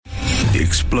the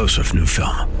explosive new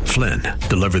film, Flynn,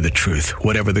 Deliver the Truth,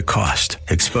 Whatever the Cost,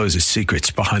 exposes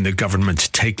secrets behind the government's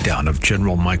takedown of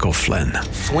General Michael Flynn.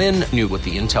 Flynn knew what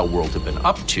the intel world had been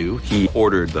up to. He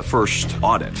ordered the first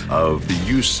audit of the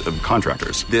use of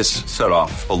contractors. This set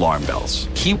off alarm bells.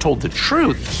 He told the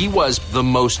truth. He was the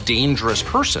most dangerous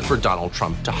person for Donald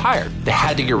Trump to hire. They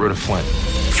had to get rid of Flynn.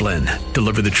 Flynn,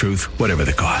 Deliver the Truth, Whatever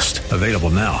the Cost. Available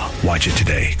now. Watch it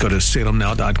today. Go to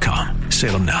salemnow.com.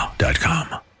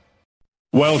 salemnow.com.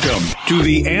 Welcome to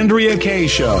the Andrea Kaye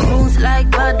Show. Smooth like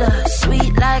butter,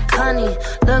 sweet like honey.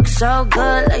 Looks so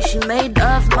good like she made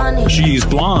of money. She's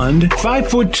blonde,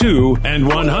 5'2", and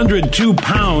 102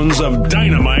 pounds of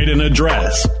dynamite in a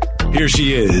dress. Here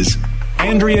she is,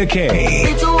 Andrea Kaye.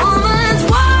 It's a woman's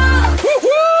world.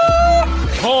 Woo-hoo!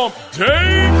 Hump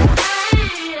day.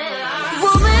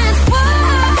 Woman's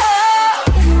world.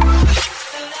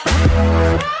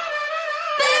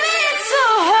 Baby, it's so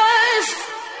hers.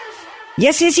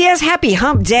 Yes. Happy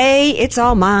hump day. It's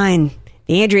all mine.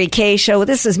 The Andrea Kaye Show.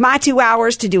 This is my 2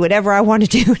 hours to do whatever I want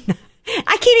to do.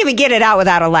 I can't even get it out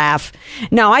without a laugh.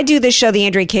 No, I do this show. The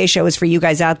Andrea Kaye Show is for you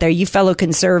guys out there, you fellow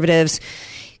conservatives,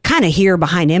 kind of here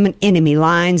behind enemy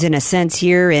lines in a sense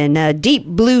here in the deep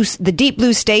blue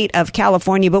state of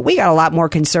California. But we got a lot more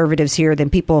conservatives here than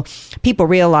people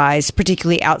realize,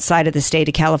 particularly outside of the state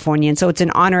of California. And so it's an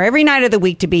honor every night of the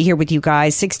week to be here with you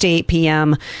guys, 6 to 8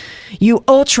 p.m. You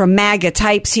ultra MAGA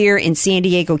types here in San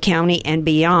Diego County and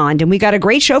beyond. And we got a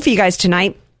great show for you guys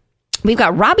tonight. We've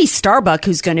got Robbie Starbuck,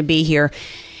 who's going to be here.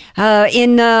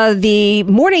 In the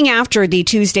morning after the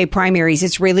Tuesday primaries,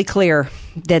 it's really clear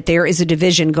that there is a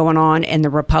division going on in the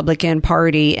Republican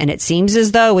Party, and it seems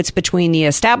as though it's between the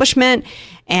establishment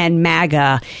and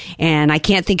MAGA. And I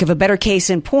can't think of a better case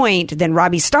in point than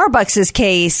Robbie Starbucks'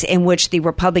 case, in which the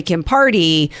Republican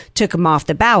Party took him off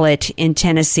the ballot in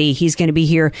Tennessee. He's going to be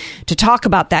here to talk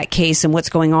about that case and what's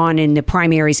going on in the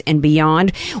primaries and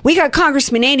beyond. We got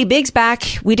Congressman Andy Biggs back.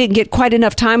 We didn't get quite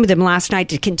enough time with him last night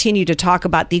to continue to talk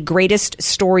about the greatest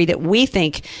story that we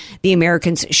think the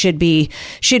Americans should be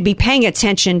paying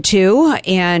attention to,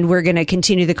 and we're going to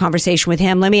continue the conversation with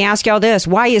him. Let me ask y'all this.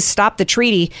 Why is Stop the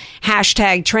Treaty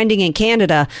hashtag trending in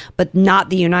Canada, but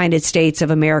not the United States of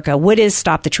America? What is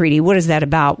Stop the Treaty? What is that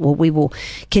about? Well, we will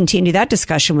continue that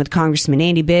discussion with Congressman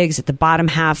Andy Biggs at the bottom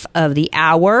half of the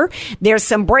hour. There's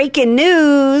some breaking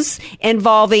news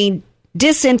involving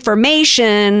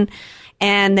disinformation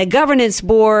and the governance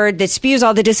board that spews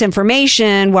all the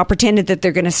disinformation while pretending that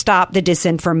they're going to stop the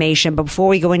disinformation. But before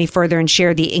we go any further and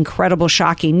share the incredible,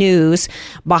 shocking news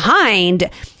behind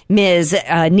Ms.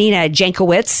 Nina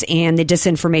Jankowicz and the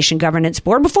Disinformation Governance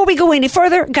Board, before we go any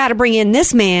further, got to bring in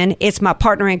this man. It's my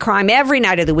partner in crime every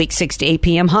night of the week, 6 to 8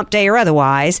 p.m., hump day or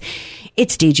otherwise.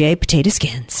 It's DJ Potato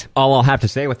Skins. All I'll have to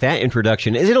say with that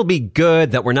introduction is it'll be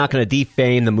good that we're not going to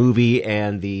defame the movie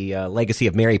and the legacy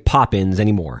of Mary Poppins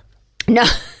anymore. No.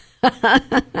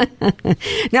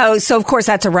 No, so of course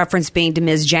that's a reference being to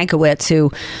Ms. Jankowicz,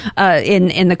 who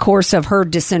in the course of her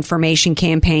disinformation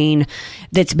campaign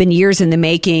that's been years in the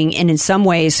making and in some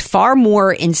ways far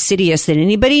more insidious than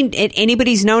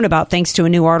anybody's known about, thanks to a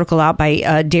new article out by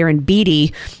Darren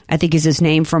Beatty, I think is his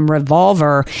name, from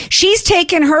Revolver. She's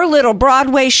taken her little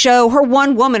Broadway show, her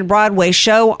one-woman Broadway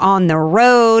show, on the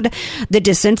road. The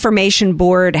Disinformation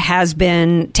Board has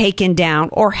been taken down,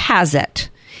 or has it?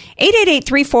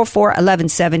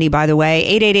 888-344-1170, by the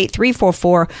way,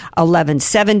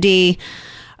 888-344-1170.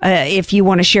 If you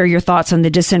want to share your thoughts on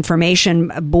the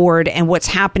Disinformation Board and what's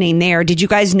happening there. Did you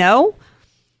guys know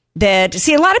that?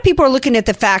 See, a lot of people are looking at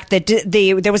the fact that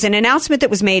there was an announcement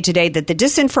that was made today that the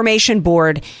Disinformation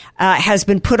Board has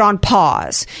been put on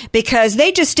pause because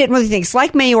they just didn't really think. It's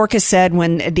like Mayorkas said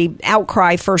when the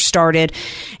outcry first started.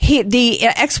 The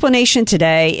explanation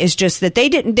today is just that they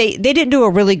didn't do a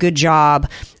really good job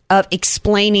of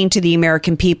explaining to the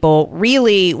American people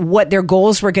really what their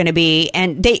goals were going to be.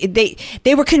 And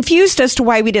they were confused as to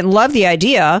why we didn't love the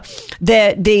idea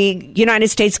that the United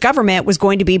States government was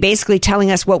going to be basically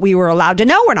telling us what we were allowed to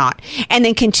know or not. And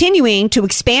then continuing to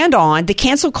expand on the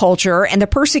cancel culture and the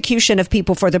persecution of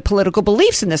people for their political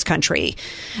beliefs in this country.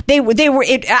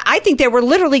 I think they were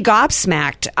literally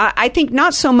gobsmacked. I think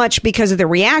not so much because of the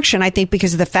reaction. I think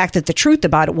because of the fact that the truth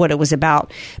about what it was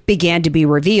about began to be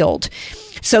revealed.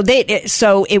 So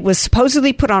So it was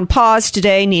supposedly put on pause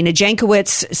today. Nina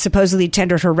Jankowicz supposedly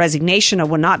tendered her resignation and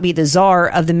will not be the czar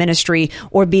of the ministry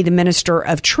or be the minister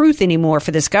of truth anymore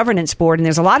for this governance board. And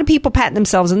there's a lot of people patting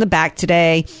themselves on the back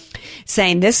today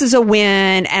saying this is a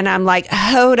win. And I'm like,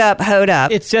 hold up.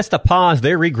 It's just a pause.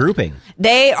 They're regrouping.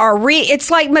 They are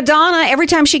it's like Madonna. Every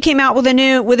time she came out with a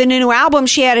new album,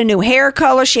 she had a new hair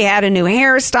color. She had a new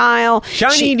hairstyle.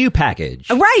 Shiny new package.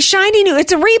 Right. Shiny new.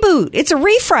 It's a reboot. It's a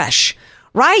refresh.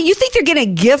 Right? You think they're going to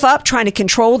give up trying to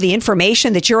control the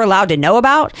information that you're allowed to know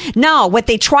about? No, what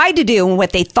they tried to do and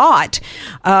what they thought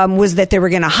was that they were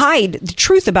going to hide the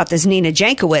truth about this Nina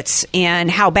Jankowicz and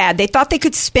how bad. They thought they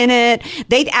could spin it.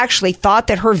 They actually thought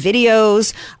that her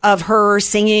videos of her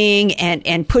singing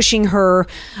and pushing her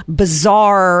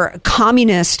bizarre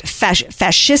communist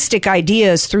fascistic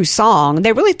ideas through song,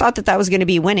 they really thought that was going to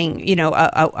be winning,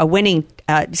 a winning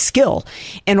skill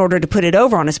in order to put it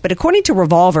over on us. But according to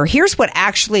Revolver, here's what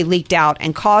actually leaked out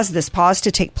and caused this pause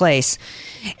to take place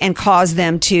and caused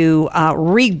them to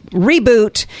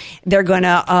reboot. They're going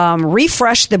to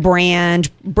refresh the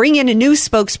brand, bring in a new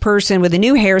spokesperson with a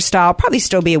new hairstyle, probably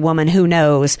still be a woman, who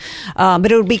knows.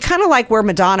 But it would be kind of like where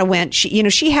Madonna went.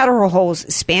 She had her whole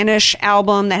Spanish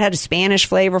album that had a Spanish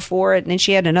flavor for it, and then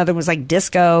she had another one was like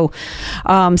disco.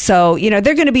 So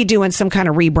they're going to be doing some kind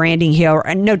of rebranding here,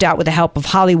 and no doubt with the help of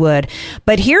Hollywood.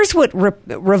 But here's what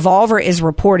Revolver is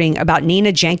reporting about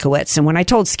Nina Jankowicz. And when I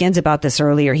told Skins about this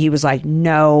earlier, he was like,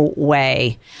 no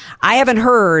way. I haven't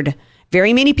heard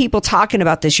very many people talking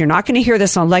about this. You're not going to hear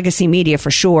this on legacy media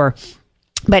for sure.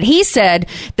 But he said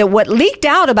that what leaked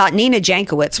out about Nina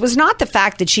Jankowicz was not the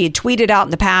fact that she had tweeted out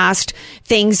in the past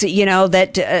things,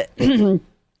 that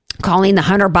calling the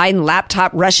Hunter Biden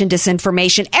laptop Russian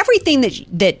disinformation. Everything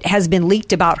that has been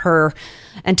leaked about her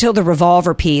until the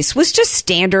Revolver piece was just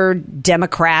standard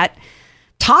Democrat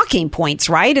talking points,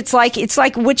 right? It's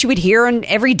like what you would hear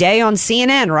every day on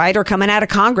CNN, right? Or coming out of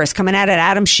Congress, coming out of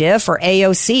Adam Schiff or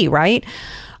AOC, right?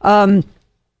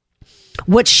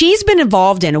 What she's been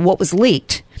involved in and what was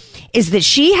leaked is that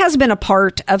she has been a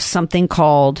part of something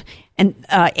called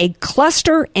a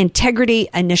cluster integrity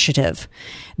initiative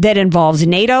that involves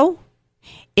NATO,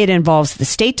 it involves the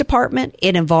State Department,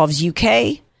 it involves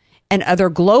UK, and other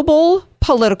global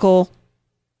political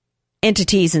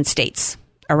entities and states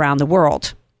around the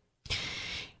world.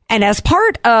 And as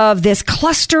part of this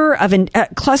cluster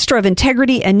of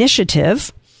integrity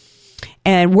initiative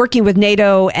and working with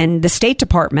NATO and the State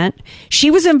Department,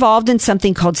 she was involved in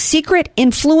something called secret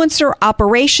influencer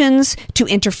operations to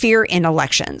interfere in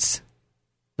elections.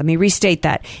 Let me restate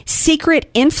that.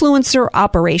 Secret influencer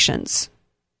operations.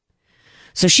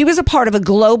 So she was a part of a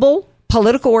global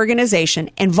political organization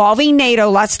involving NATO.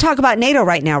 Let's talk about NATO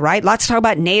right now, right? Let's talk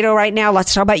about NATO right now.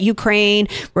 Let's talk about Ukraine.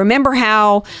 Remember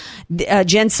how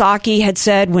Jen Psaki had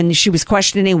said when she was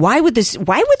questioning, why would this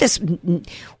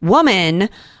woman,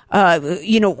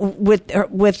 with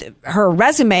her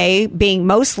resume being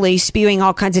mostly spewing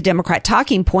all kinds of Democrat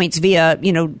talking points via,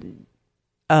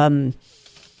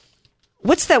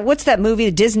 what's that movie,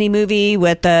 the Disney movie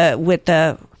with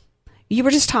the, you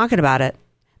were just talking about it.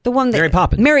 The one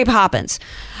that Mary Poppins.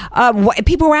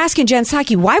 People were asking Jen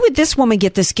Psaki, why would this woman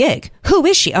get this gig? Who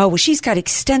is she? Oh, well, she's got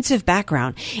extensive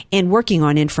background in working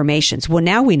on informations. Well,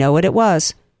 now we know what it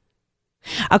was.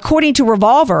 According to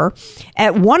Revolver,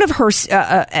 at one of her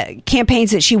campaigns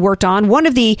that she worked on, one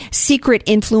of the secret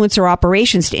influencer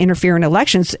operations to interfere in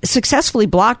elections successfully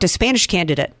blocked a Spanish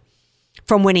candidate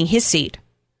from winning his seat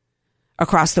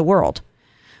across the world.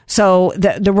 So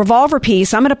the Revolver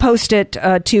piece, I'm going to post it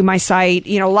to my site.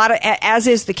 A lot of, as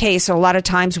is the case, a lot of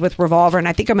times with Revolver, and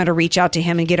I think I'm going to reach out to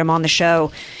him and get him on the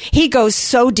show. He goes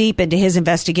so deep into his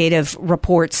investigative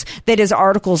reports that his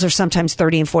articles are sometimes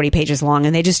 30 and 40 pages long,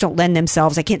 and they just don't lend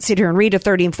themselves. I can't sit here and read a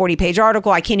 30 and 40 page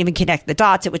article. I can't even connect the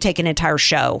dots. It would take an entire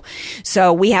show.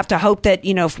 So we have to hope that,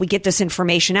 if we get this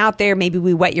information out there, maybe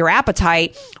we whet your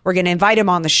appetite. We're going to invite him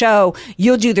on the show.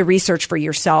 You'll do the research for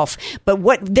yourself. But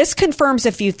what this confirms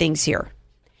a few things here.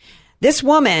 This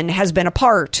woman has been a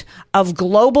part of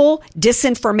global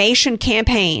disinformation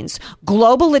campaigns,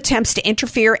 global attempts to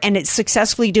interfere, and it's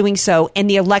successfully doing so in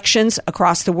the elections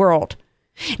across the world.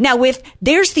 Now, if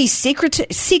there's these secret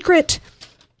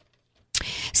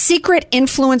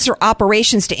influencer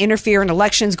operations to interfere in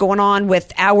elections going on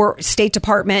with our State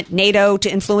Department, NATO,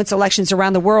 to influence elections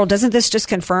around the world, doesn't this just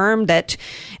confirm that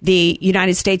the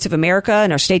United States of America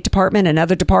and our State Department and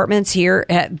other departments here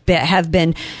have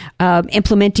been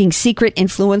implementing secret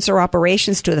influencer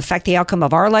operations to affect the outcome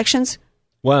of our elections?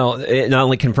 Well, it not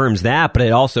only confirms that, but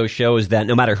it also shows that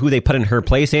no matter who they put in her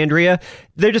place, Andrea,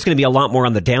 they're just going to be a lot more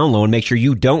on the down low and make sure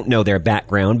you don't know their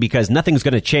background because nothing's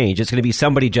going to change. It's going to be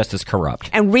somebody just as corrupt.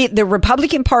 And the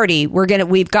Republican Party,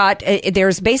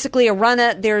 there's basically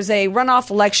there's a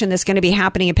runoff election that's going to be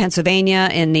happening in Pennsylvania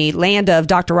in the land of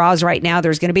Dr. Oz right now.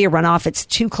 There's going to be a runoff. It's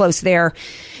too close there.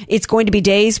 It's going to be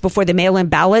days before the mail-in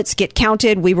ballots get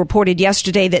counted. We reported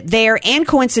yesterday that there, and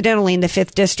coincidentally in the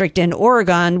 5th District in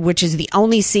Oregon, which is the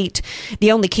only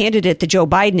candidate that Joe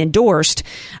Biden endorsed,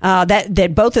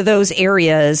 that both of those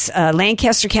areas,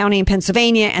 Lancaster County in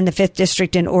Pennsylvania and the 5th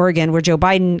District in Oregon, where Joe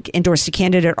Biden endorsed a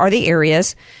candidate, are the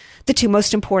areas, the two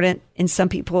most important, in some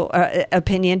people's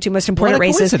opinion, two most important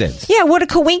races. Coincidence. Yeah, what a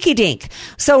coinky-dink.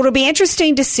 So it'll be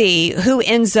interesting to see who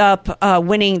ends up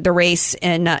winning the race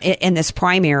in this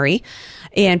primary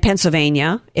in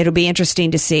Pennsylvania. It'll be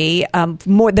interesting to see.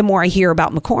 The more I hear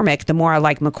about McCormick, the more I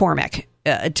like McCormick.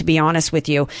 To be honest with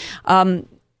you. And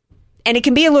it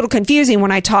can be a little confusing when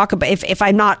I talk about, if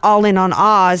I'm not all in on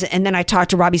Oz, and then I talk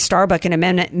to Robbie Starbuck in a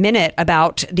minute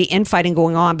about the infighting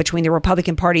going on between the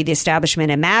Republican Party, the establishment,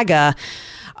 and MAGA.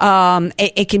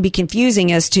 It can be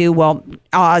confusing as to, well,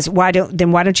 Oz, why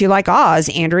don't you like Oz,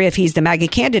 Andrea, if he's the MAGA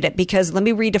candidate? Because let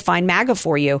me redefine MAGA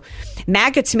for you.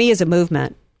 MAGA to me is a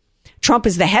movement. Trump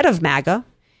is the head of MAGA.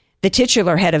 The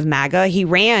titular head of MAGA. He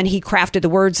crafted the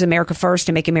words America First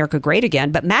and Make America Great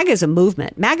Again. But MAGA is a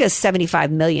movement. MAGA is 75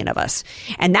 million of us.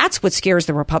 And that's what scares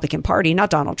the Republican Party,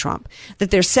 not Donald Trump. That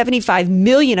there's 75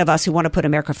 million of us who want to put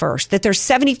America first. That there's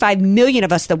 75 million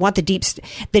of us that want the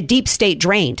deep state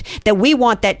drained. That we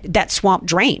want that swamp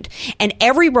drained. And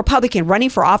every Republican running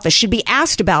for office should be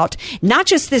asked about not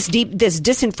just this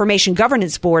disinformation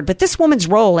governance board, but this woman's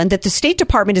role, and that the State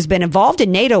Department has been involved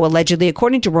in NATO, allegedly,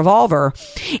 according to Revolver,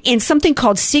 in something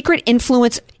called secret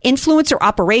influencer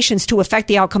operations to affect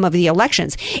the outcome of the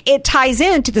elections. It ties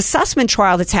into the Sussman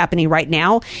trial that's happening right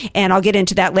now, and I'll get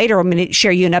into that later. I'm going to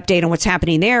share you an update on what's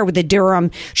happening there with the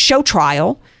Durham show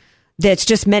trial that's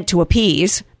just meant to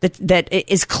appease, that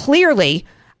is clearly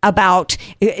about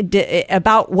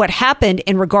what happened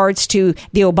in regards to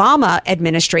the Obama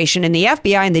administration and the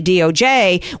FBI and the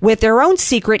DOJ with their own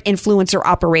secret influencer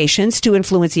operations to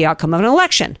influence the outcome of an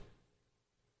election.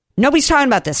 Nobody's talking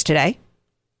about this today.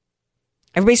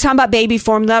 Everybody's talking about baby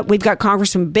formula. We've got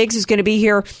Congressman Biggs who's going to be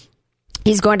here.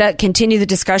 He's going to continue the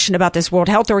discussion about this World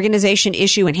Health Organization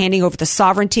issue and handing over the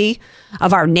sovereignty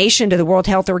of our nation to the World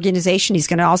Health Organization. He's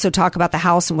going to also talk about the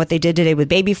House and what they did today with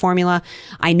baby formula.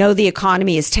 I know the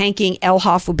economy is tanking.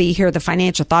 Elhoff will be here. The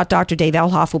financial thought doctor, Dave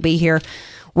Elhoff, will be here.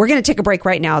 We're going to take a break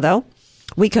right now, though.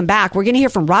 We come back. We're going to hear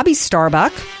from Robbie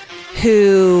Starbuck,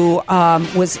 who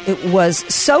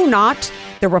was so not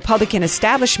the Republican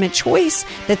establishment choice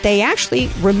that they actually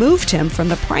removed him from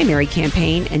the primary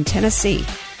campaign in Tennessee.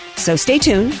 So stay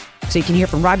tuned so you can hear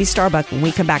from Robbie Starbuck when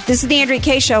we come back. This is the Andrea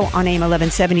Kaye Show on AM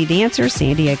 1170, The Answer,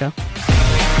 San Diego.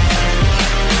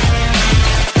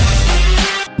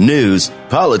 News,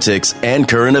 politics, and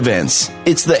current events.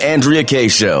 It's the Andrea Kaye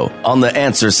Show on The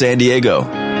Answer San Diego.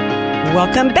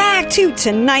 Welcome back to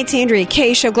tonight's Andrea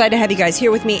Kaye Show. Glad to have you guys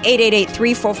here with me.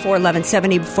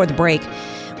 888-344-1170. Before the break,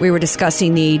 we were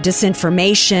discussing the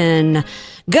disinformation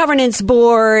governance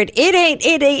board. It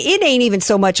ain't even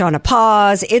so much on a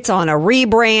pause. It's on a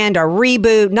rebrand, a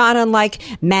reboot, not unlike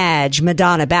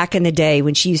Madonna back in the day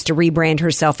when she used to rebrand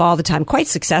herself all the time, quite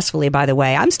successfully, by the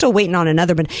way. I'm still waiting on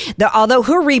another, but although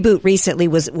her reboot recently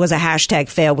was a hashtag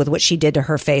fail with what she did to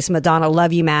her face. Madonna,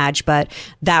 love you, Madge, but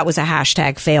that was a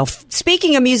hashtag fail.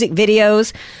 Speaking of music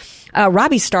videos,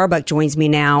 Robbie Starbuck joins me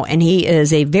now, and he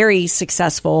is a very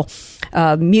successful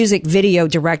music video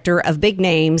director of big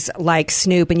names like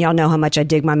Snoop, and y'all know how much I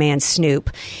dig my man Snoop.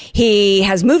 He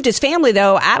has moved his family,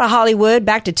 though, out of Hollywood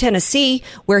back to Tennessee,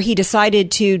 where he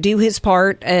decided to do his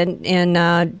part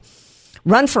and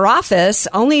run for office,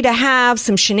 only to have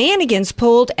some shenanigans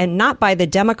pulled, and not by the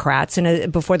Democrats.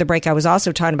 And before the break, I was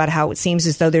also talking about how it seems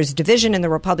as though there's division in the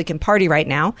Republican Party right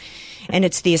now, and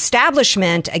it's the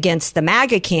establishment against the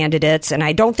MAGA candidates. And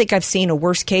I don't think I've seen a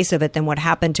worse case of it than what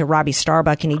happened to Robbie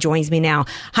Starbuck, and he joins me now.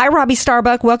 Hi, Robbie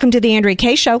Starbuck. Welcome to the Andrea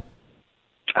Kaye Show.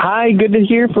 Hi, good to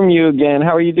hear from you again.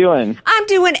 How are you doing? I'm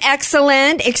doing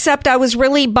excellent, except I was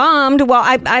really bummed. Well,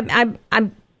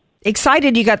 I'm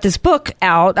excited you got this book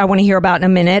out. I want to hear about in a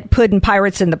minute. Puddin'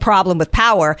 Pirates and the Problem with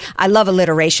Power. I love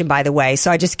alliteration, by the way, so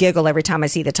I just giggle every time I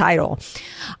see the title.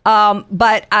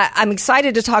 But I'm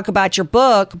excited to talk about your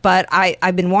book, but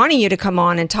I've been wanting you to come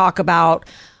on and talk about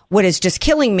what is just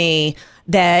killing me,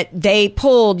 that they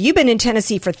pulled, you've been in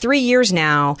Tennessee for 3 years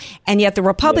now, and yet the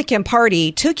Republican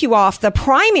Party took you off the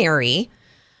primary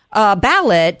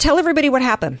ballot. Tell everybody what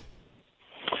happened.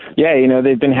 Yeah,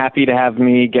 they've been happy to have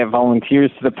me get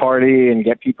volunteers to the party and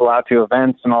get people out to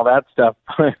events and all that stuff.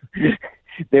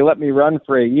 They let me run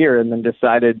for a year and then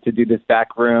decided to do this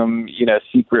backroom,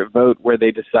 secret vote where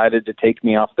they decided to take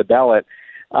me off the ballot.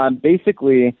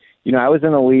 Basically, I was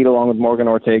in the lead along with Morgan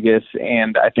Ortagus,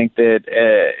 and I think that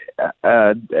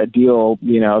a deal,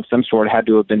 of some sort had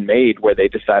to have been made where they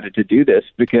decided to do this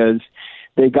because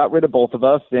they got rid of both of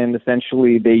us, and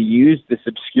essentially they used this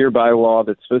obscure bylaw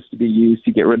that's supposed to be used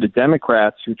to get rid of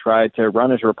Democrats who tried to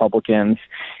run as Republicans.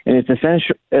 And it's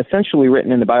essentially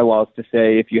written in the bylaws to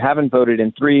say if you haven't voted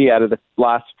in 3 out of the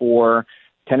last 4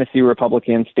 Tennessee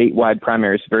Republican statewide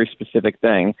primaries, a very specific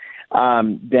thing,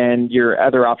 then your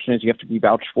other option is you have to be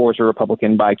vouched for as a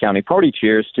Republican by county party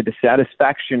chairs to the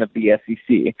satisfaction of the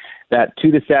SEC. That to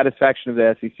the satisfaction of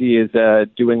the SEC is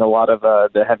doing a lot of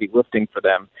the heavy lifting for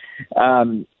them.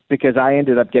 Because I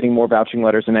ended up getting more vouching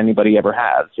letters than anybody ever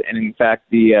has. And in fact,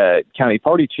 the county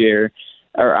party chair,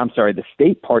 the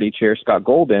state party chair, Scott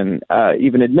Golden,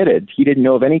 even admitted he didn't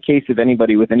know of any case of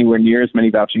anybody with anywhere near as many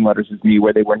vouching letters as me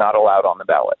where they were not allowed on the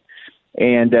ballot.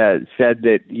 And said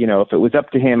that, if it was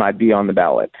up to him, I'd be on the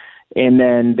ballot. And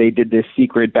then they did this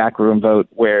secret backroom vote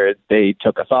where they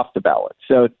took us off the ballot.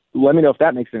 So let me know if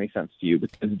that makes any sense to you,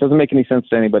 because it doesn't make any sense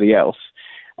to anybody else.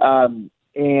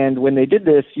 And when they did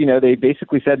this, they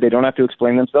basically said they don't have to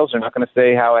explain themselves. They're not going to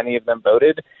say how any of them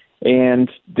voted.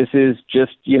 And this is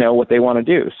just, what they want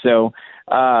to do. So,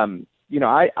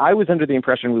 I was under the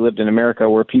impression we lived in America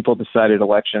where people decided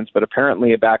elections, but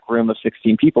apparently a back room of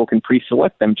 16 people can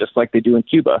pre-select them just like they do in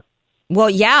Cuba. Well,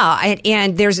 yeah,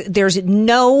 and there's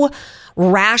no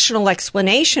rational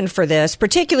explanation for this,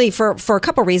 particularly for a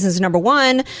couple of reasons. Number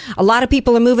one, a lot of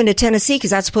people are moving to Tennessee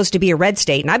because that's supposed to be a red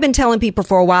state. And I've been telling people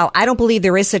for a while, I don't believe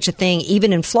there is such a thing,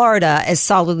 even in Florida, as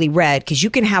solidly red, because you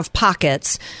can have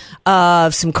pockets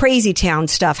of some crazy town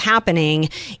stuff happening,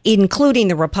 including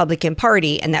the Republican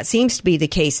Party. And that seems to be the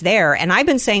case there. And I've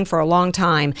been saying for a long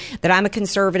time that I'm a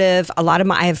conservative.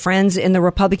 I have friends in the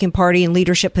Republican Party in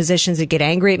leadership positions that get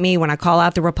angry at me when I call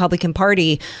out the Republican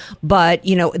Party. But,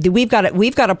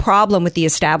 we've got a problem with the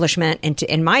establishment. And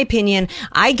in my opinion,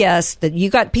 I guess that you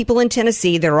got people in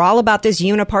Tennessee that are all about this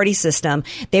uniparty system.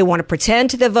 They want to pretend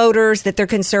to the voters that they're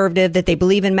conservative, that they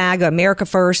believe in MAGA, America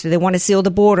First, that they want to seal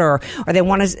the border, or they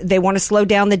want to slow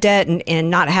down the debt and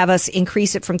not have us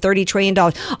increase it from $30 trillion.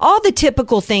 All the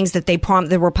typical things that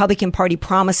the Republican Party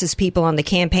promises people on the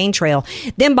campaign trail.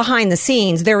 Then behind the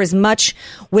scenes, there is much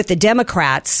with the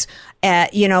Democrats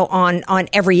on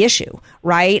every issue,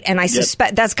 right? And I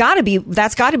suspect that's got to be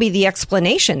the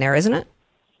explanation there, isn't it?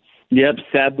 Yep.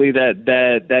 Sadly, that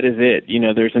is it.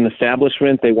 There's an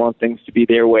establishment. They want things to be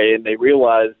their way, and they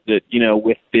realize that,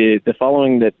 with the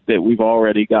following that we've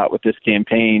already got with this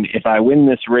campaign, if I win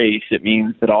this race, it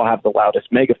means that I'll have the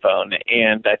loudest megaphone.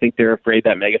 And I think they're afraid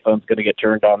that megaphone's going to get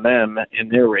turned on them in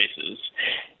their races.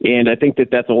 And I think that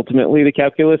that's ultimately the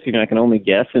calculus. I can only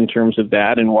guess in terms of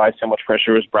that and why so much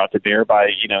pressure was brought to bear by,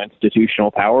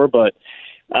 institutional power. But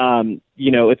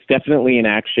it's definitely an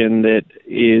action that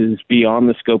is beyond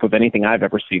the scope of anything I've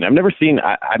ever seen. I've never seen,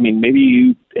 maybe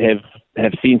you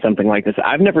have seen something like this.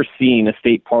 I've never seen a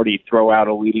state party throw out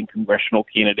a leading congressional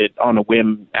candidate on a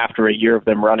whim after a year of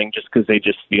them running just because they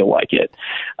just feel like it.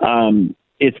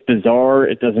 It's bizarre.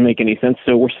 It doesn't make any sense.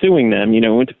 So we're suing them. We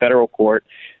went to federal court.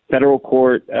 Federal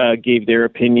court gave their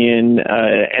opinion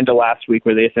end of last week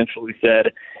where they essentially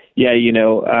said,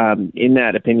 in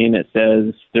that opinion, it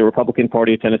says the Republican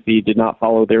Party of Tennessee did not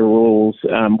follow their rules.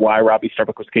 Why Robbie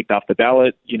Starbuck was kicked off the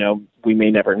ballot, we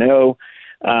may never know.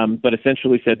 But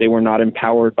essentially said they were not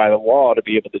empowered by the law to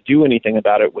be able to do anything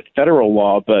about it with federal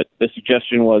law. But the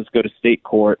suggestion was go to state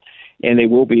court, and they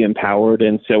will be empowered.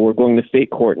 And so we're going to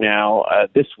state court now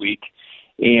this week.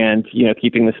 And,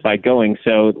 keeping this fight going.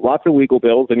 So lots of legal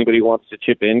bills. Anybody who wants to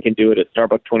chip in can do it at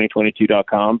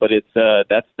Starbuck2022.com. But it's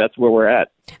that's where we're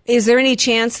at. Is there any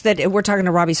chance that we're talking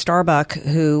to Robbie Starbuck,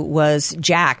 who was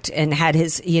jacked and had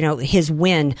his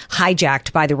win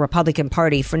hijacked by the Republican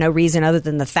Party for no reason other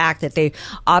than the fact that they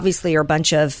obviously are a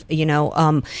bunch of,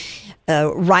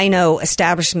 rhino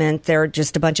establishment? They're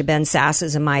just a bunch of Ben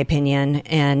Sasses, in my opinion,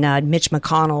 and Mitch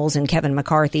McConnell's and Kevin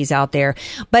McCarthy's out there.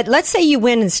 But let's say you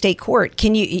win in state court.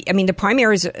 The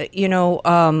primaries,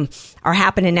 are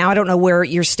happening now. I don't know where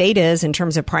your state is in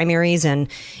terms of primaries and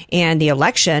the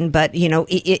election, but,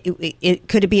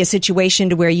 could it be a situation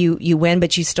to where you win,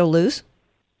 but you still lose?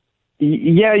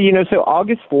 Yeah, so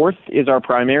August 4th is our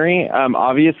primary.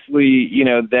 Obviously,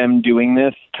 them doing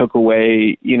this took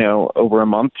away, over a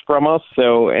month from us.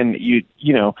 So, and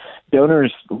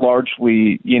donors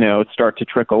largely, start to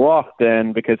trickle off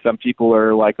then, because some people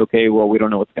are like, okay, well, we don't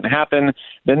know what's going to happen.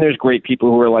 Then there's great people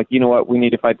who are like, you know what, we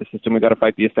need to fight the system. We got to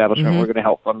fight the establishment. We're going to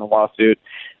help fund the lawsuit.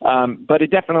 But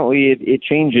it definitely, it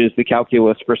changes the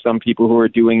calculus for some people who are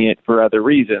doing it for other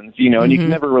reasons, and you can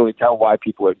never really tell why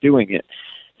people are doing it.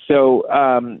 So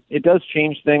it does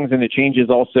change things, and it changes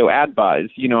also ad buys.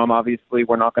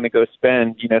 We're not going to go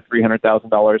spend,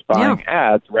 $300,000 buying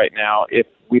ads right now if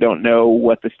we don't know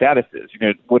what the status is.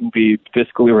 It wouldn't be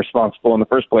fiscally responsible in the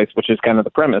first place, which is kind of the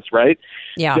premise, right?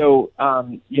 Yeah. So,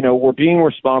 we're being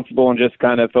responsible and just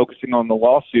kind of focusing on the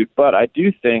lawsuit. But I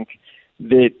do think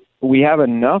that we have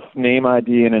enough name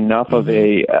ID and enough of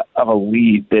a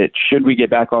lead that should we get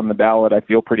back on the ballot, I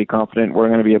feel pretty confident we're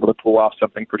going to be able to pull off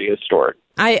something pretty historic.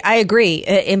 I agree,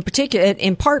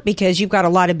 in part because you've got a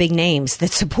lot of big names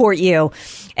that support you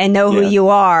and know who you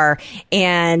are,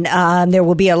 and there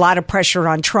will be a lot of pressure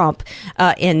on Trump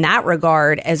in that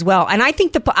regard as well. And I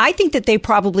think that they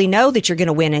probably know that you're going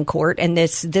to win in court, and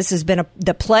this has been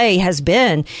the play has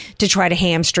been to try to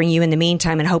hamstring you in the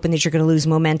meantime, and hoping that you're going to lose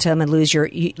momentum and lose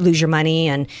your money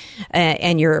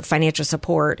and your financial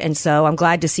support. And so I'm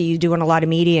glad to see you doing a lot of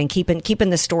media and keeping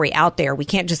the story out there. We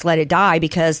can't just let it die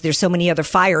because there's so many other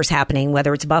fires happening,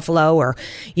 whether it's Buffalo or,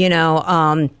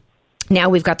 now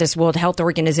we've got this World Health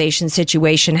Organization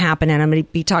situation happening. I'm going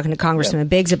to be talking to Congressman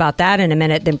Biggs about that in a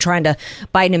minute. Them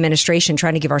Biden administration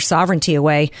trying to give our sovereignty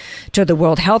away to the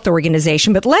World Health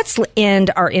Organization. But let's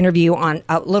end our interview on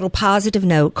a little positive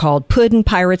note called Puddin'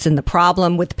 Pirates and the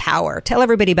Problem with Power. Tell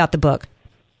everybody about the book.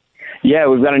 Yeah,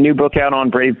 we've got a new book out on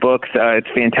Brave Books. It's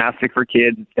fantastic for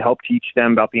kids to help teach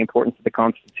them about the importance of the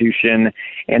Constitution.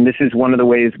 And this is one of the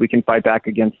ways we can fight back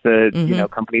against the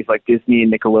companies like Disney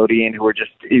and Nickelodeon who are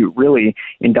just really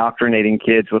indoctrinating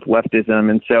kids with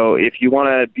leftism. And so if you want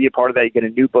to be a part of that, you get a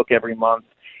new book every month.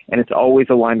 And it's always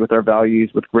aligned with our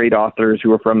values, with great authors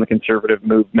who are from the conservative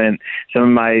movement. Some of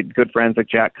my good friends like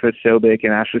Jack Kosobic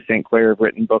and Ashley St. Clair have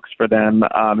written books for them.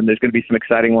 And there's going to be some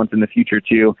exciting ones in the future,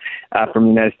 too, from the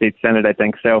United States Senate, I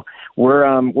think. So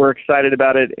we're excited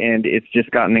about it, and it's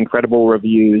just gotten incredible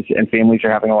reviews, and families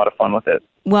are having a lot of fun with it.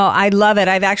 Well, I love it.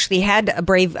 I've actually had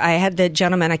I had the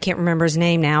gentleman, I can't remember his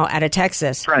name now, out of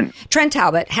Texas. Trent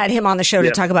Talbot, had him on the show to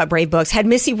talk about Brave Books. Had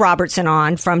Missy Robertson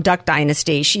on from Duck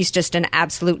Dynasty. She's just an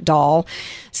absolute doll.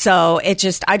 So I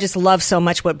just love so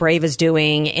much what Brave is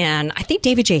doing. And I think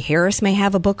David J. Harris may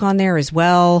have a book on there as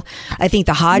well. I think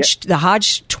the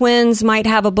Hodge twins might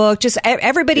have a book. Just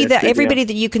everybody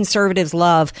that you conservatives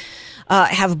love.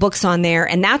 Have books on there,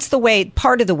 and that's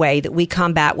part of the way that we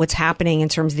combat what's happening in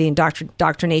terms of the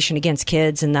indoctrination against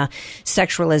kids and the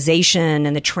sexualization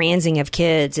and the transing of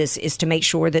kids is to make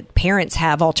sure that parents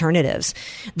have alternatives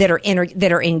that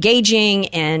are engaging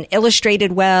and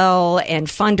illustrated well and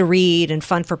fun to read and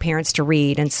fun for parents to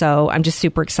read. And so I'm just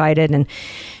super excited. And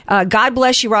God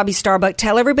bless you, Robbie Starbuck.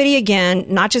 Tell everybody again,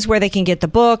 not just where they can get the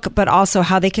book, but also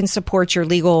how they can support your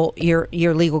legal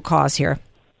cause here.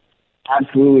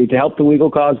 Absolutely. To help the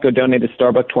legal cause, go donate to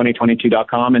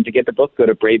Starbuck2022.com. And to get the book, go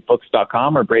to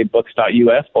bravebooks.com or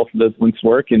bravebooks.us. Both of those links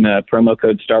work. And promo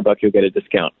code Starbuck, you'll get a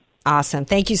discount. Awesome.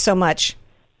 Thank you so much.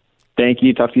 Thank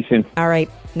you. Talk to you soon. All right.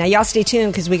 Now, y'all stay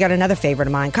tuned because we got another favorite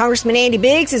of mine. Congressman Andy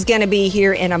Biggs is going to be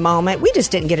here in a moment. We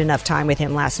just didn't get enough time with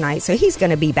him last night, so he's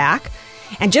going to be back.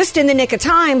 And just in the nick of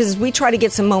time as we try to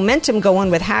get some momentum going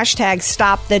with hashtag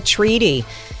Stop the Treaty.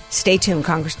 Stay tuned.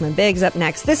 Congressman Biggs up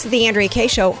next. This is the Andrea Kaye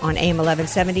Show on AM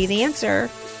 1170, The Answer.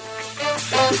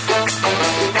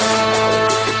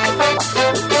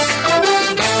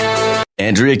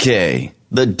 Andrea Kaye,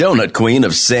 the donut queen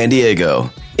of San Diego.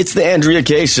 It's the Andrea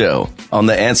Kaye Show on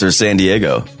The Answer San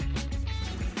Diego.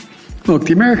 Look,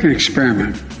 the American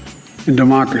experiment in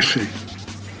democracy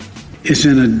is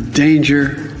in a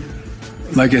danger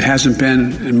like it hasn't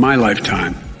been in my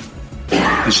lifetime.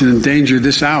 It's in danger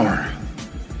this hour.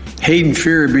 Hate and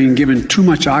fear are being given too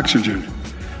much oxygen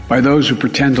by those who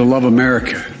pretend to love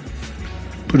America,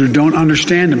 but who don't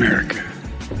understand America.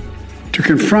 To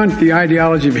confront the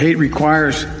ideology of hate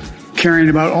requires caring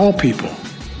about all people,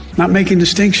 not making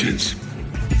distinctions.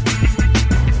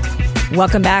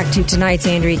 Welcome back to tonight's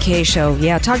Andrea Kaye Show.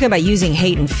 Yeah, talking about using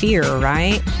hate and fear,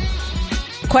 right?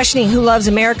 Questioning who loves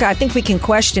America. I think we can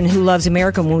question who loves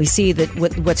America when we see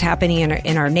that what's happening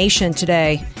in our nation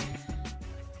today.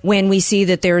 When we see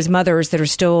that there's mothers that are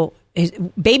still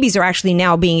babies are actually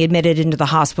now being admitted into the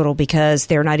hospital because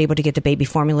they're not able to get the baby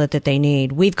formula that they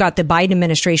need. We've got the Biden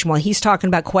administration, while he's talking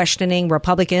about questioning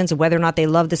Republicans and whether or not they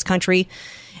love this country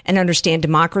and understand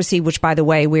democracy, which, by the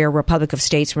way, we are a republic of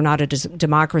states. We're not a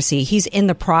democracy. He's in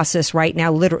the process right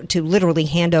now to literally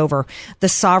hand over the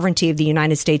sovereignty of the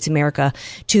United States of America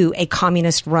to a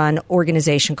communist-run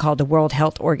organization called the World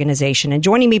Health Organization. And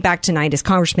joining me back tonight is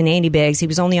Congressman Andy Biggs. He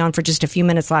was only on for just a few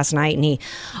minutes last night, and he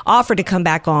offered to come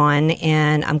back on,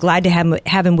 and I'm glad to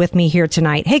have him with me here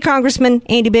tonight. Hey, Congressman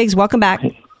Andy Biggs, welcome back.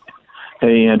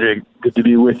 Hey, Andrea. Good to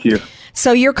be with you.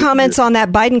 So your comments on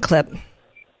that Biden clip?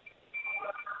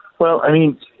 Well, I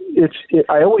mean,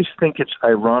 I always think it's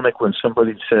ironic when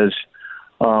somebody says,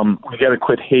 we got to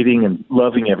quit hating and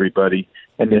loving everybody.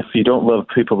 And if you don't love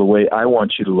people the way I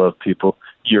want you to love people,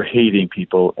 you're hating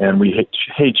people and we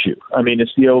hate you. I mean,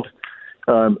 it's the old,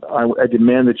 I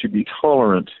demand that you be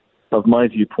tolerant of my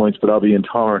viewpoints, but I'll be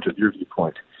intolerant of your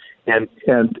viewpoint. And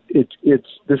it's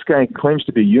this guy claims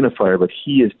to be a unifier, but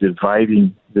he is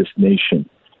dividing this nation.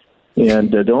 And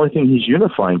the only thing he's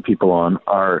unifying people on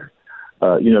are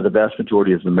the vast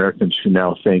majority of Americans who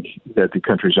now think that the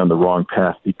country's on the wrong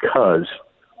path because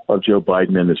of Joe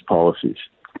Biden and his policies.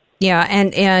 Yeah,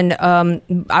 and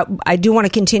I do want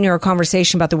to continue our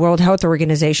conversation about the World Health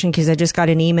Organization because I just got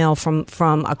an email from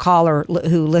a caller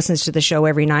who listens to the show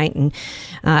every night and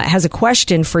has a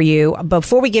question for you.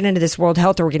 Before we get into this World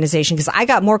Health Organization, because I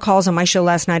got more calls on my show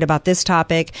last night about this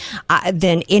topic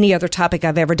than any other topic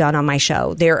I've ever done on my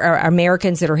show. There are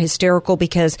Americans that are hysterical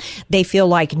because they feel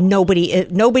like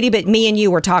nobody but me and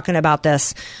you are talking about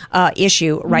this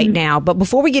issue right now. But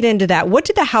before we get into that, what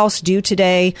did the House do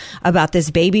today about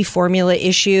this baby formula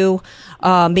issue?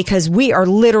 Because we are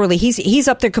literally, he's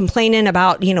up there complaining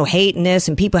about, hating this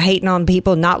and people hating on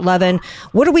people, not loving.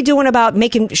 What are we doing about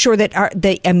making sure that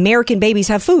the American babies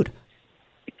have food?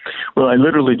 Well, I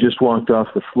literally just walked off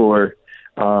the floor,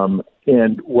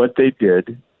 and what they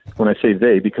did, when I say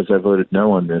they, because I voted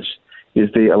no on this, is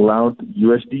they allowed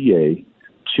USDA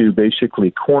to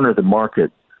basically corner the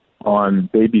market on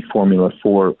baby formula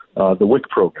for the WIC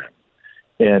program.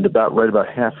 And about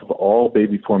half of all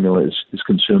baby formula is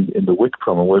consumed in the WIC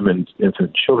program, Women's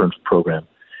Infant Children's Program.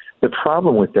 The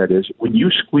problem with that is when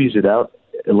you squeeze it out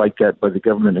like that by the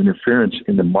government interference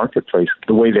in the marketplace,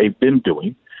 the way they've been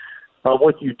doing,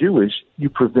 what you do is you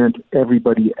prevent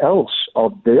everybody else,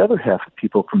 all the other half of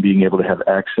people, from being able to have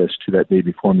access to that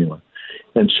baby formula.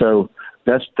 And so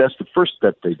that's the first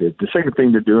step they did. The second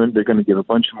thing they're doing, they're going to give a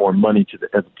bunch more money to the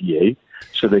FDA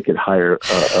so they could hire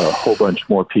a whole bunch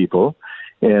more people.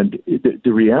 And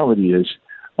the reality is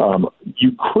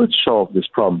you could solve this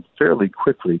problem fairly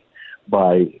quickly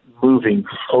by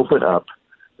open up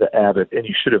the Abbott, and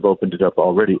you should have opened it up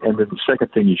already. And then the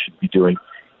second thing you should be doing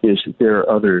is there are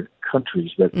other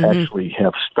countries that actually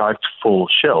have stocked full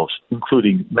shelves,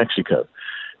 including Mexico,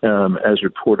 as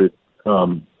reported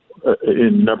in a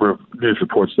number of news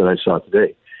reports that I saw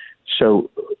today.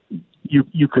 So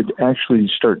you could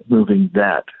actually start moving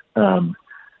that.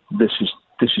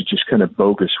 This is just kind of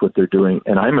bogus what they're doing,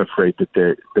 and I'm afraid that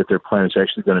their plan is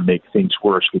actually going to make things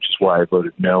worse, which is why I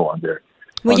voted no on their.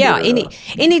 Well, yeah,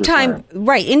 anytime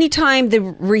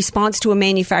the response to a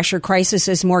manufactured crisis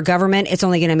is more government, it's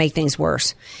only going to make things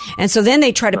worse. And so then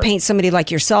they try to paint somebody like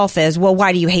yourself as, well,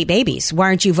 why do you hate babies? Why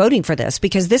aren't you voting for this?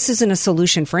 Because this isn't a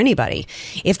solution for anybody.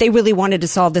 If they really wanted to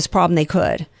solve this problem, they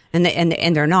could. And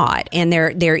they're not. And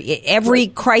every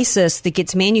crisis that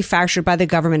gets manufactured by the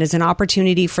government is an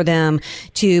opportunity for them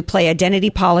to play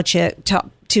identity politics,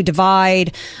 to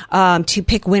divide, to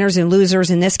pick winners and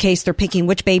losers. In this case, they're picking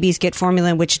which babies get formula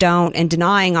and which don't, and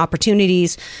denying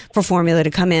opportunities for formula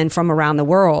to come in from around the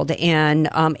world. And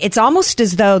it's almost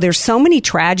as though there's so many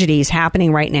tragedies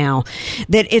happening right now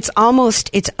that it's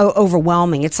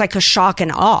overwhelming. It's like a shock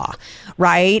and awe.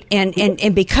 Right.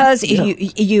 And because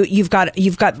you've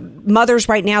got mothers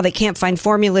right now that can't find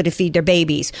formula to feed their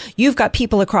babies. You've got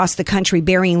people across the country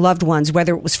burying loved ones,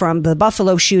 whether it was from the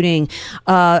Buffalo shooting,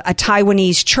 a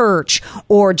Taiwanese church,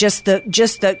 or just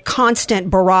the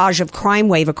constant barrage of crime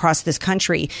wave across this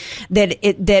country,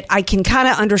 that I can kind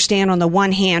of understand on the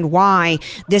one hand why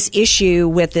this issue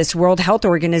with this World Health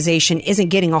Organization isn't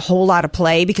getting a whole lot of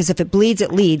play, because if it bleeds,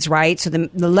 it leads, right? So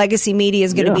the legacy media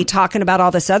is going to be talking about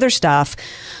all this other stuff.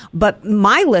 But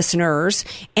my listeners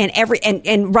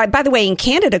and right, by the way, in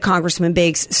Canada, Congressman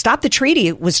Biggs, Stop the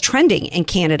Treaty was trending in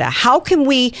Canada. How can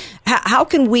we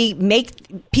make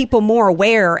people more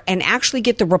aware and actually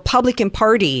get the Republican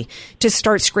Party to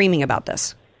start screaming about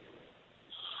this?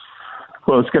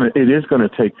 Well, it is going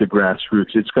to take the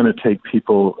grassroots. It's going to take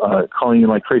people calling in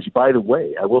like crazy. By the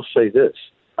way, I will say this.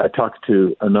 I talked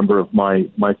to a number of my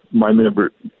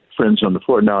member friends on the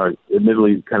floor, now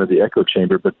admittedly kind of the echo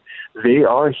chamber, but they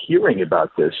are hearing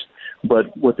about this.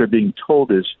 But what they're being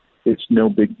told is it's no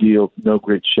big deal, no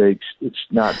great shakes. It's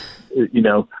not,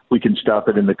 we can stop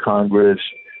it in the Congress.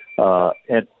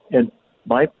 And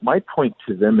my point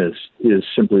to them is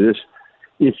simply this.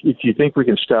 If you think we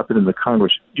can stop it in the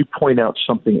Congress, you point out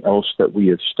something else that we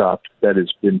have stopped that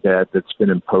has been bad, that's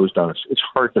been imposed on us. It's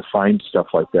hard to find stuff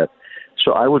like that.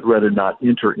 So I would rather not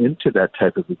enter into that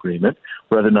type of agreement,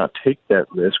 rather not take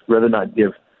that risk, rather not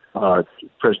give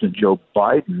President Joe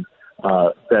Biden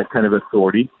that kind of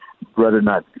authority, rather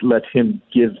not let him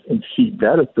give and cede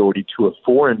that authority to a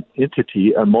foreign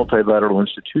entity, a multilateral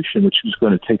institution, which is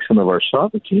going to take some of our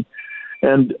sovereignty.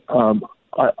 And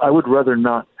I would rather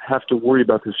not have to worry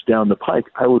about this down the pike.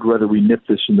 I would rather we nip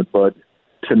this in the bud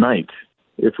tonight,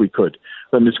 if we could.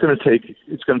 And it's going to take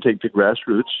the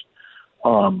grassroots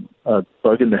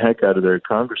bugging the heck out of their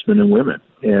congressmen and women,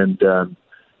 and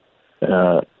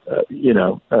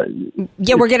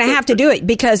we're going to have to do it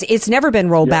because it's never been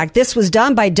rolled back. This was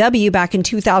done by W back in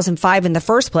 2005 in the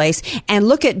first place. And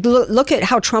look at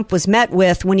how Trump was met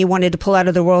with when he wanted to pull out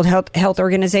of the World Health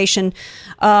Organization.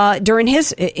 During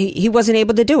he wasn't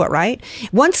able to do it. Right.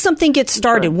 Once something gets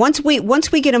started, once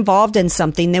we get involved in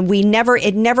something, then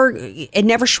it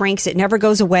never shrinks. It never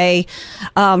goes away.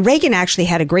 Reagan actually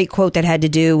had a great quote that had to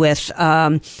do with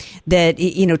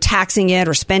that, taxing it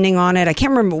or spending on it. I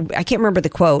can't remember the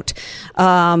quote.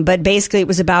 But basically it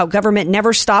was about government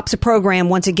never stops a program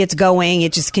once it gets going.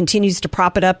 It just continues to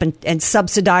prop it up and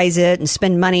subsidize it and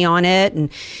spend money on it.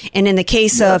 And in the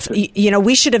case of,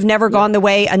 we should have never gone the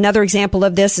way. Another example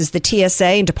of this is the TSA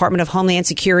and Department of Homeland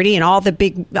Security and all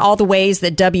the ways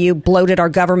that W bloated our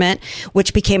government,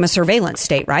 which became a surveillance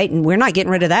state, right? And we're not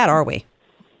getting rid of that, are we?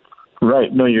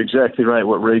 Right. No, you're exactly right.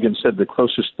 What Reagan said, the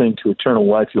closest thing to eternal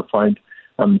life you'll find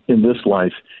in this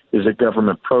life is a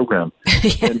government program,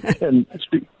 and it's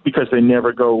because they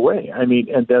never go away. I mean,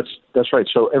 and that's right.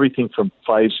 So everything from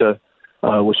FISA,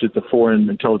 which is the Foreign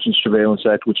Intelligence Surveillance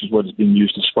Act, which is what is being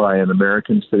used to spy on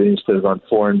Americans today instead of on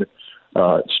foreign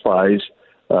spies.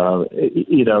 All of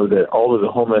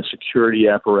the Homeland Security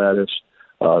apparatus,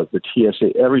 the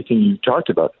TSA, everything you talked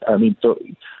about. I mean,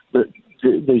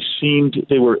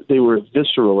 they were a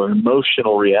visceral and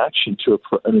emotional reaction to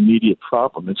an immediate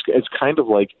problem. It's kind of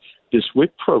like this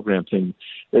WIC program thing.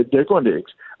 They're going to.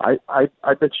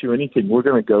 I bet you anything. We're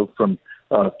going to go from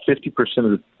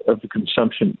 50% of the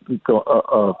consumption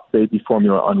of baby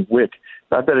formula on WIC.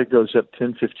 I bet it goes up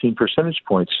 10, 15 percentage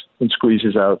points and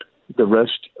squeezes out the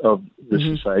rest of the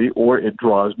society, or it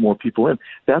draws more people in.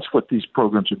 That's what these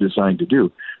programs are designed to do,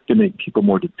 to make people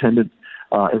more dependent.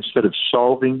 Instead of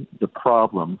solving the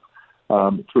problem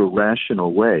through a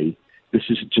rational way, this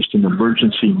is just an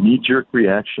emergency knee-jerk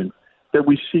reaction that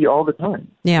we see all the time.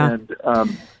 Yeah.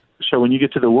 And so when you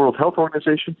get to the World Health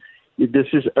Organization, this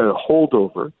is a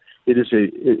holdover. It is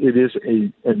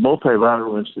a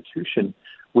multilateral institution,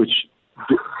 which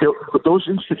but those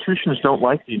institutions don't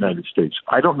like the United States.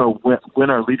 I don't know when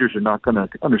our leaders are not going to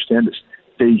understand this.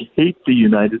 They hate the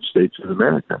United States of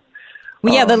America.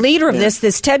 Well, yeah, the leader of this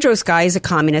Tedros guy is a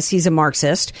communist. He's a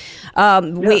Marxist.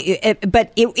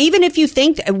 But even if you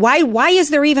think, why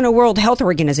is there even a World Health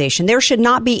Organization? There should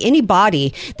not be any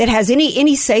body that has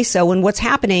any say-so in what's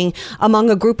happening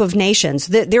among a group of nations.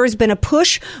 There has been a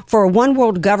push for a one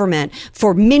world government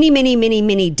for many, many, many,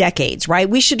 many decades, right?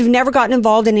 We should have never gotten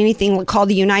involved in anything called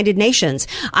the United Nations.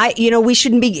 We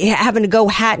shouldn't be having to go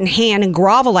hat in hand and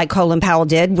grovel like Colin Powell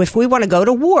did if we want to go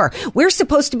to war. We're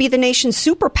supposed to be the nation's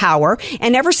superpower.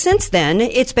 And ever since then,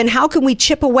 it's been how can we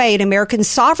chip away at American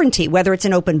sovereignty, whether it's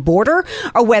an open border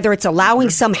or whether it's allowing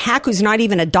some hack who's not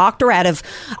even a doctor out of,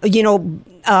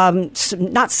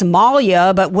 not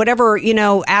Somalia, but whatever,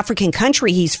 African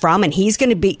country he's from, and he's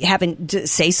going to be having to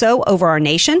say so over our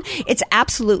nation. It's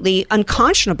absolutely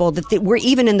unconscionable that we're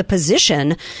even in the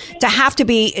position to have to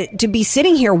be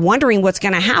sitting here wondering what's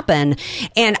going to happen.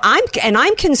 And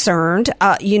I'm concerned,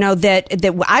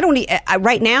 that I don't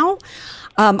right now.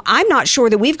 I'm not sure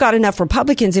that we've got enough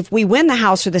Republicans, if we win the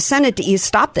House or the Senate, to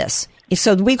stop this.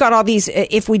 So we've got all these,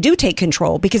 if we do take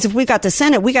control, because if we've got the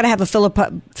Senate, we got to have a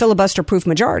filibuster-proof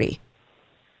majority.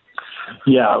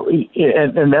 Yeah,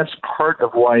 and that's part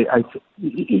of why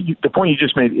the point you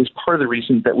just made is part of the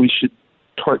reason that we should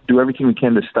do everything we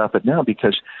can to stop it now,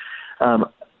 because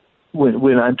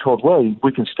when I'm told, well,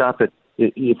 we can stop it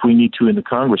if we need to in the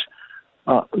Congress,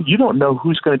 you don't know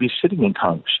who's going to be sitting in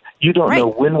Congress. You don't know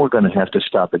when we're going to have to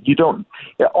stop it. You don't.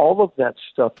 All of that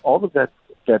stuff, all of that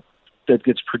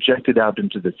gets projected out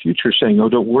into the future, saying, "Oh,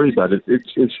 don't worry about it.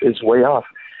 It's way off."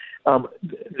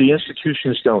 The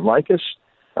institutions don't like us,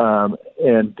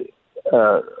 and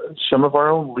some of our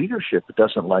own leadership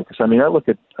doesn't like us. I mean, I look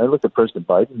at President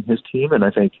Biden and his team, and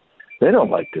I think they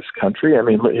don't like this country. I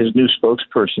mean, his new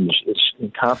spokesperson is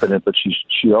incompetent, but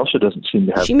she also doesn't seem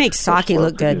to have. She makes Psaki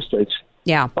look good.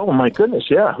 Yeah. Oh my goodness!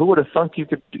 Yeah, who would have thought you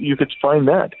could find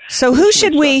that? So who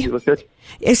should we?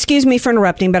 Excuse me for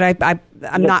interrupting, but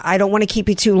I'm not. I don't want to keep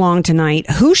you too long tonight.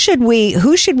 Who should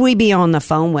we be on the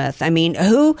phone with? I mean,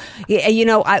 who? You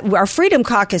know, our Freedom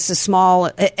Caucus is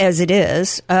small as it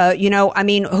is. You know, I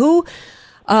mean, who?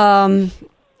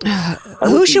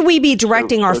 Who should we be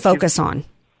directing our focus on?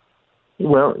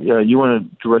 Well, you want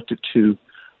to direct it to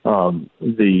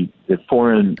the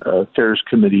Foreign Affairs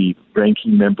Committee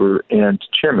ranking member and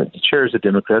chairman. The chair is a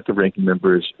Democrat. The ranking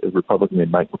member is a Republican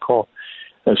named Mike McCall.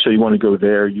 So you want to go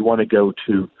there. You want to go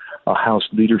to House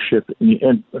leadership,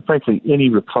 and frankly, any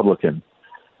Republican.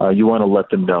 You want to let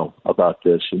them know about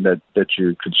this and that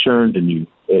you're concerned, and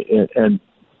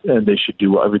they should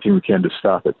do everything we can to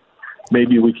stop it.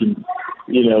 Maybe we can,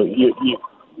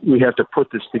 we have to put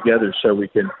this together so we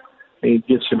can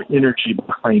get some energy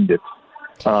behind it.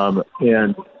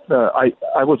 And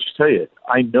I will just tell you,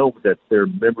 I know that there are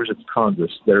members of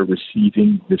Congress that are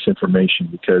receiving this information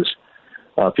because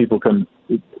people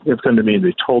have come to me and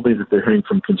they told me that they're hearing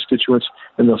from constituents,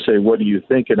 and they'll say, "What do you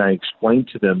think?" And I explain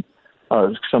to them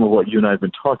some of what you and I have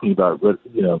been talking about. But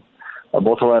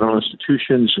multilateral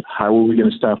institutions. How are we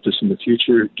going to stop this in the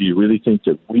future? Do you really think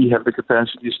that we have the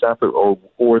capacity to stop it,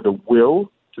 or the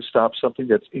will to stop something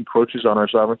that encroaches on our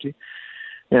sovereignty?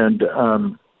 And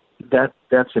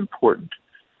that's important.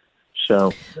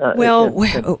 So,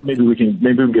 maybe we can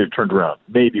get it turned around.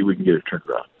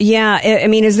 Yeah, I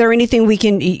mean, is there anything we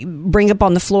can bring up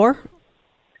on the floor?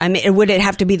 I mean, would it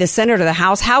have to be the Senate or the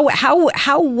House?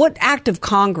 What act of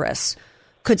Congress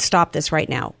could stop this right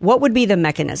now? What would be the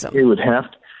mechanism? It would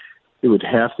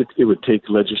take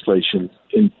legislation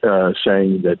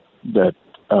saying that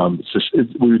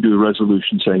we would do a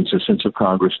resolution saying it's a sense of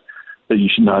Congress that you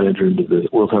should not enter into the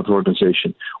World Health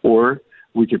Organization, or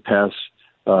we could pass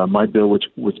my bill, which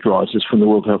withdraws us from the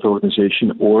World Health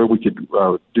Organization, or we could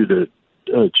do the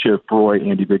Chair Roy,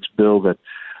 Andy Biggs bill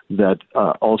that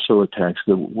also attacks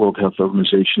the World Health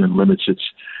Organization and limits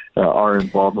our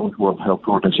involvement with the World Health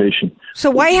Organization. So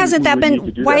why hasn't that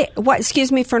been? Why?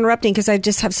 Excuse me for interrupting, because I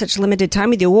just have such limited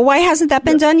time with you. Well, why hasn't that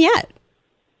been done yet?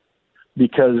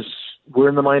 Because we're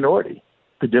in the minority.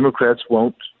 The Democrats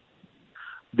won't.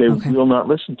 They will not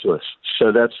listen to us.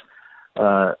 So that's.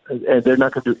 And they're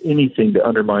not going to do anything to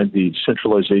undermine the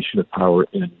centralization of power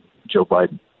in Joe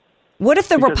Biden. What if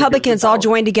the Republicans all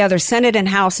joined together, Senate and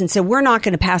House, and said, we're not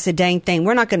going to pass a dang thing.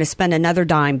 We're not going to spend another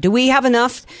dime. Do we have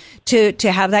enough to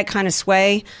have that kind of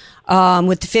sway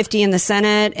with the 50 in the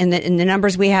Senate and the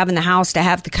numbers we have in the House to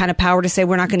have the kind of power to say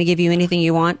we're not going to give you anything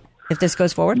you want if this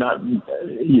goes forward?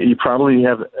 You probably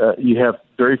have you have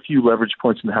very few leverage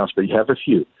points in the House, but you have a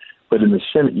few. But in the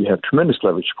Senate, you have tremendous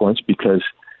leverage points because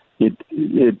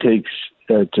it takes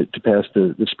to pass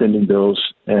the spending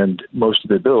bills, and most of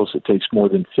the bills, it takes more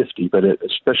than 50. But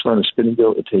especially on a spending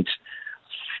bill, it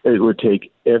would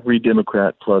take every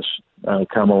Democrat plus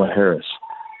Kamala Harris.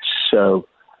 So,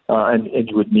 and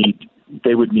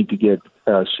they would need to get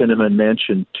Sinema and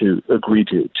Manchin to agree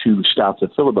to stop the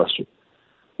filibuster.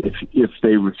 If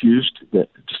they refused to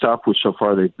stop, which so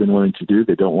far they've been willing to do,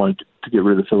 they don't want to get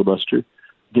rid of the filibuster,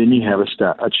 then you have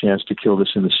a chance to kill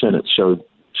this in the Senate. So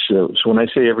when I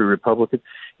say every Republican,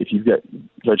 if you've got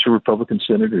your Republican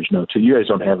senators, so you guys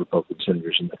don't have Republican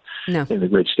senators in the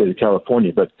great state of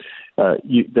California, but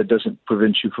that doesn't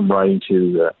prevent you from writing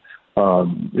to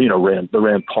the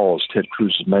Rand Pauls, Ted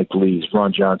Cruz's, Mike Lee's,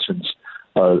 Ron Johnson's,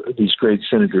 these great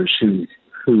senators who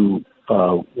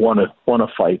want to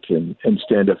fight and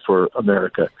stand up for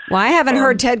America. Well, I haven't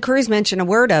heard Ted Cruz mention a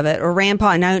word of it, or Rand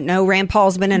Paul. No, Rand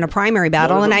Paul's been in a primary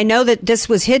battle, and I know that this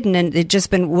was hidden and it just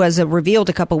was revealed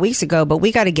a couple of weeks ago. But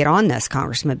we got to get on this,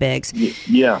 Congressman Biggs.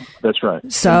 Yeah, that's right.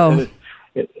 So,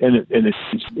 if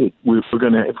it's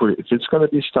going to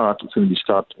be stopped, it's going to be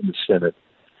stopped in the Senate.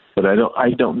 But I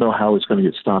don't know how it's going to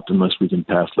get stopped unless we can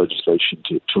pass legislation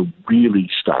to really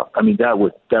stop. I mean, that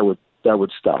would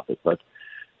stop it, but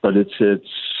it's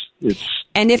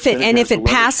and if it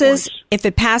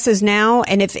passes now,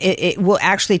 and if it will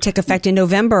actually take effect in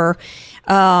November,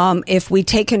 if we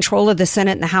take control of the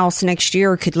Senate and the House next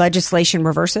year, could legislation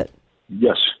reverse it?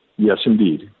 Yes,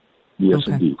 indeed.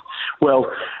 Indeed.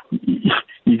 Well,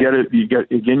 you're going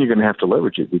to have to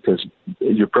leverage it because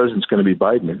your president's going to be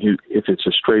Biden, and if it's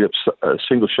a straight up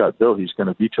single shot bill, he's going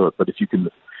to veto it. But if you can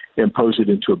impose it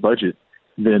into a budget,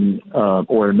 then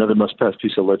or another must-pass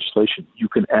piece of legislation, you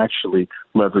can actually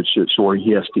leverage it, or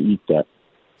he has to eat that.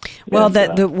 Well,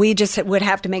 we just would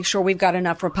have to make sure we've got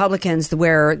enough Republicans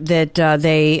where that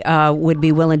they would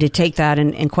be willing to take that,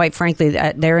 and quite frankly,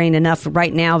 there ain't enough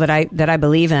right now that I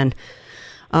believe in.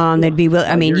 They'd be.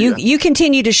 I mean, you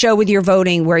continue to show with your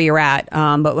voting where you're at,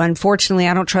 but unfortunately,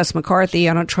 I don't trust McCarthy.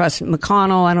 I don't trust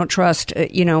McConnell. I don't trust.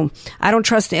 I don't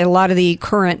trust a lot of the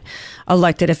current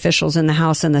elected officials in the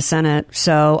House and the Senate.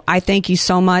 So I thank you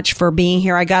so much for being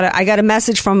here. I got a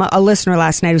message from a listener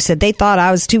last night who said they thought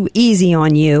I was too easy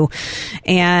on you,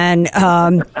 and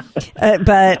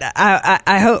but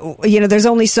I hope there's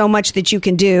only so much that you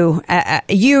can do.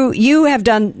 You have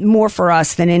done more for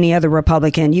us than any other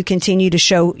Republican. You continue to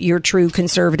show your true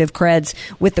conservative creds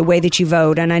with the way that you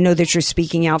vote, and I know that you're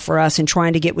speaking out for us and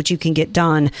trying to get what you can get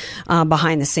done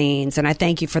behind the scenes. And I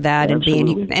thank you for that.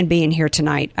 Absolutely. and being here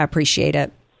tonight. I appreciate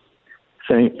it.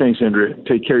 Thanks, Andrea.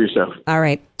 Take care of yourself. All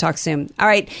right. Talk soon. All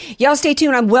right. Y'all stay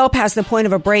tuned. I'm well past the point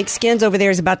of a break. Skins over there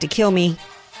is about to kill me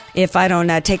if I don't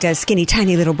take a skinny,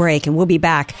 tiny little break, and we'll be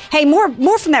back. Hey, more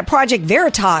from that Project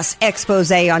Veritas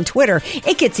expose on Twitter.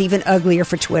 It gets even uglier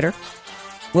for Twitter.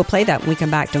 We'll play that when we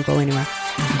come back. Don't go anywhere.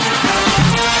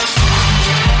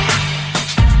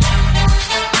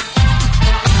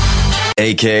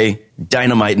 AK,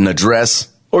 Dynamite in a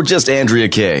Dress, or just Andrea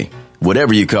Kaye.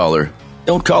 Whatever you call her,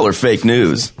 don't call her fake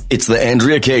news. It's the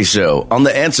Andrea Kaye Show on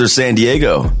The Answer San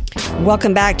Diego.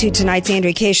 Welcome back to tonight's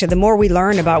Andrea Kaye Show. The more we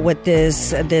learn about what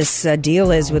this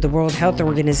deal is with the World Health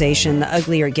Organization, the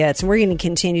uglier it gets. And we're going to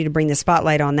continue to bring the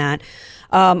spotlight on that.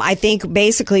 I think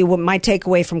basically what my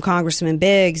takeaway from Congressman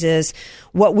Biggs is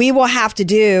what we will have to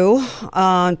do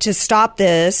to stop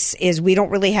this is we don't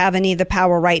really have any of the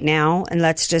power right now, and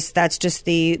that's just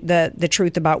the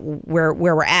truth about where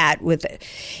we're at with it.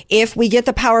 If we get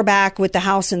the power back with the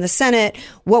House and the Senate,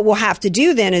 what we'll have to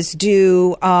do then is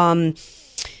do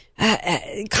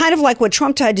kind of like what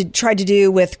Trump tried to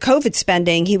do with COVID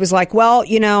spending. He was like, well,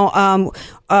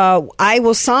 I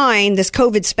will sign this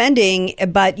COVID spending,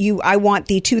 but I want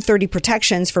the 230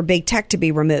 protections for big tech to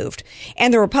be removed.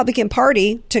 And the Republican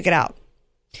Party took it out.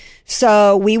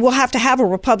 So we will have to have a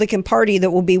Republican Party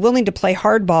that will be willing to play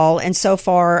hardball. And so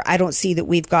far, I don't see that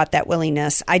we've got that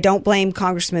willingness. I don't blame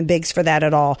Congressman Biggs for that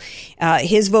at all.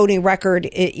 His voting record,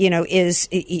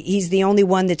 he's the only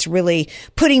one that's really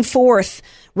putting forth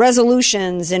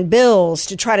resolutions and bills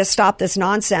to try to stop this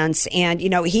nonsense. And,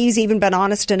 he's even been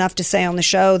honest enough to say on the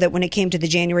show that when it came to the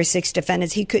January 6th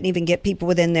defendants, he couldn't even get people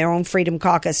within their own Freedom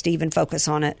Caucus to even focus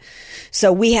on it.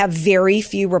 So we have very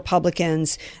few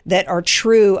Republicans that are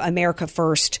true America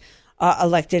First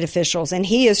elected officials, and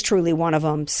he is truly one of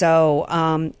them. So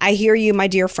I hear you, my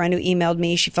dear friend who emailed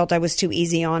me. She felt I was too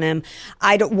easy on him.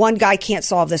 One guy can't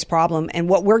solve this problem, and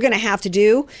what we're going to have to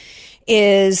do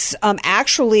is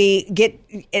actually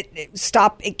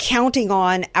stop counting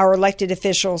on our elected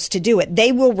officials to do it.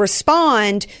 They will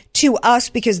respond to us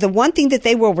because the one thing that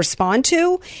they will respond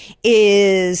to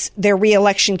is their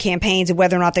reelection campaigns and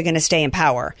whether or not they're going to stay in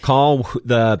power. Call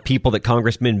the people that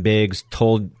Congressman Biggs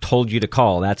told you to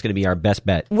call. That's going to be our best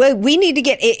bet. We need to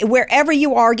get wherever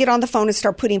you are, get on the phone and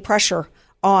start putting pressure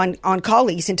on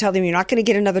colleagues and tell them you're not going to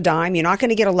get another dime. You're not going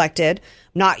to get elected.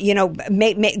 Go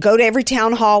to every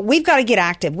town hall. We've got to get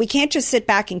active. We can't just sit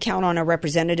back and count on our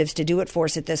representatives to do it for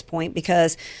us at this point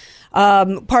because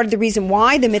part of the reason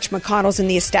why the Mitch McConnells and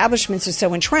the establishments are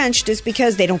so entrenched is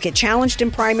because they don't get challenged in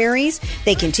primaries.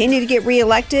 They continue to get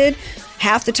reelected.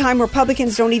 Half the time,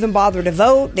 Republicans don't even bother to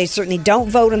vote. They certainly don't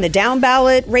vote on the down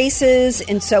ballot races.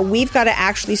 And so we've got to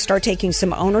actually start taking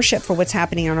some ownership for what's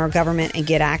happening in our government and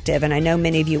get active. And I know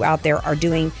many of you out there are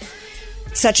doing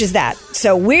such as that.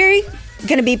 So we're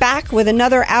going to be back with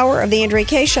another hour of the Andrea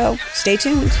Kaye Show. Stay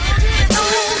tuned.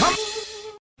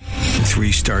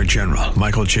 3-star General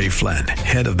Michael J. Flynn,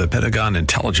 head of the Pentagon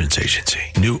Intelligence Agency,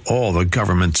 knew all the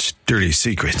government's dirty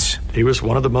secrets. He was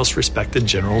one of the most respected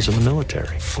generals in the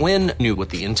military. Flynn knew what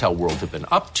the intel world had been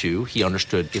up to. He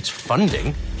understood its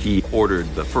funding. He ordered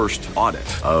the first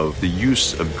audit of the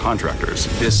use of contractors.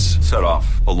 This set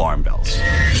off alarm bells.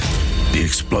 The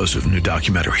explosive new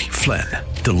documentary, Flynn,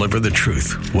 Deliver the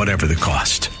Truth, Whatever the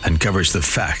Cost, uncovers the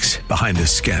facts behind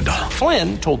this scandal.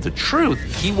 Flynn told the truth.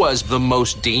 He was the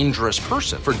most dangerous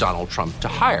person for Donald Trump to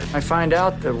hire. I find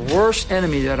out the worst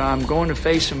enemy that I'm going to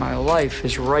face in my life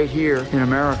is right here in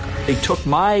America. They took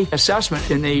my assessment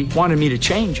and they wanted me to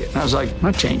change it. And I was like, I'm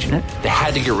not changing it. They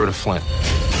had to get rid of Flynn.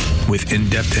 With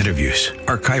in-depth interviews,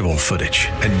 archival footage,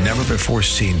 and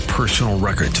never-before-seen personal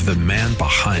records of the man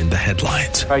behind the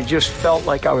headlines. I just felt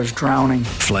like I was drowning.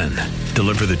 Flynn,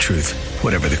 Deliver the Truth,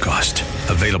 Whatever the Cost.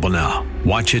 Available now.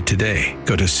 Watch it today.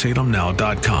 Go to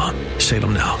salemnow.com.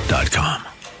 salemnow.com.